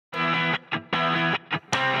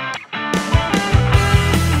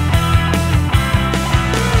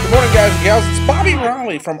guys and gals, it's Bobby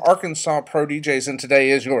Riley from Arkansas Pro DJs, and today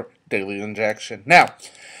is your Daily Injection. Now,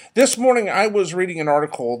 this morning I was reading an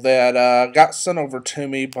article that got sent over to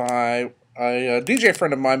me by a DJ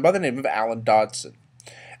friend of mine by the name of Alan Dodson.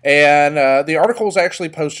 And the article was actually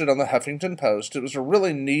posted on the Huffington Post. It was a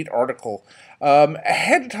really neat article. I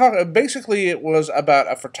had to talk, basically it was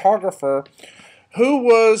about a photographer who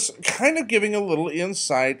was kind of giving a little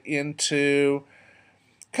insight into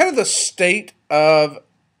kind of the state of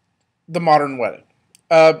the modern wedding.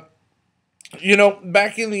 Back in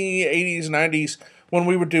the 80s, 90s, when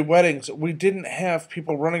we would do weddings, we didn't have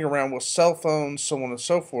people running around with cell phones, so on and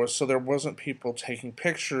so forth, so there wasn't people taking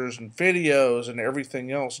pictures and videos and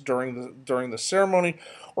everything else during the ceremony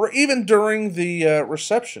or even during the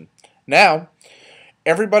reception. Now,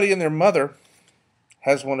 everybody and their mother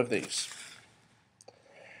has one of these.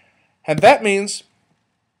 And that means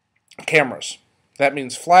cameras. That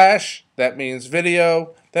means flash, that means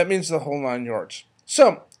video, that means the whole 9 yards.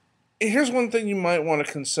 So, here's one thing you might want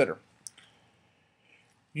to consider.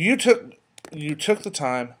 You took the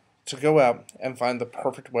time to go out and find the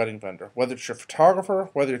perfect wedding vendor, whether it's your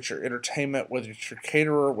photographer, whether it's your entertainment, whether it's your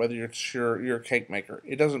caterer, whether it's your cake maker.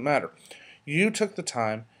 It doesn't matter. You took the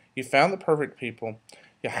time, you found the perfect people,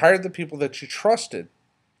 you hired the people that you trusted,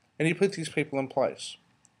 and you put these people in place.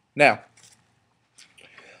 Now,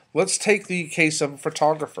 let's take the case of a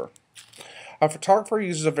photographer. A photographer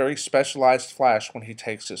uses a very specialized flash when he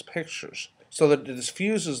takes his pictures, so that it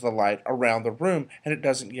diffuses the light around the room and it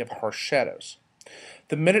doesn't give harsh shadows.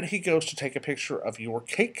 The minute he goes to take a picture of your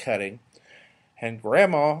cake cutting, and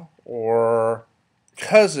grandma or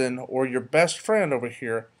cousin or your best friend over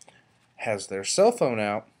here has their cell phone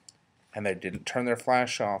out and they didn't turn their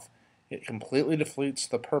flash off, it completely defeats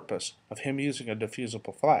the purpose of him using a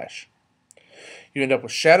diffusible flash. You end up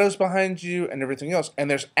with shadows behind you and everything else,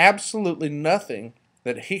 and there's absolutely nothing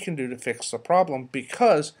that he can do to fix the problem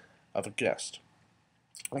because of a guest.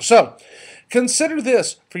 So, consider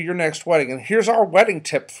this for your next wedding, and here's our wedding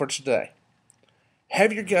tip for today.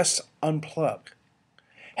 Have your guests unplug.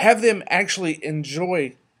 Have them actually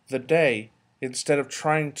enjoy the day instead of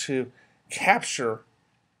trying to capture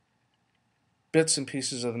bits and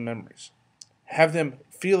pieces of the memories. Have them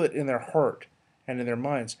feel it in their heart and in their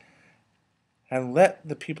minds, and let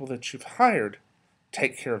the people that you've hired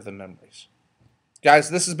take care of the memories. Guys,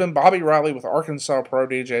 this has been Bobby Riley with Arkansas Pro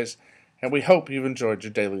DJs, and we hope you've enjoyed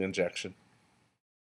your daily injection.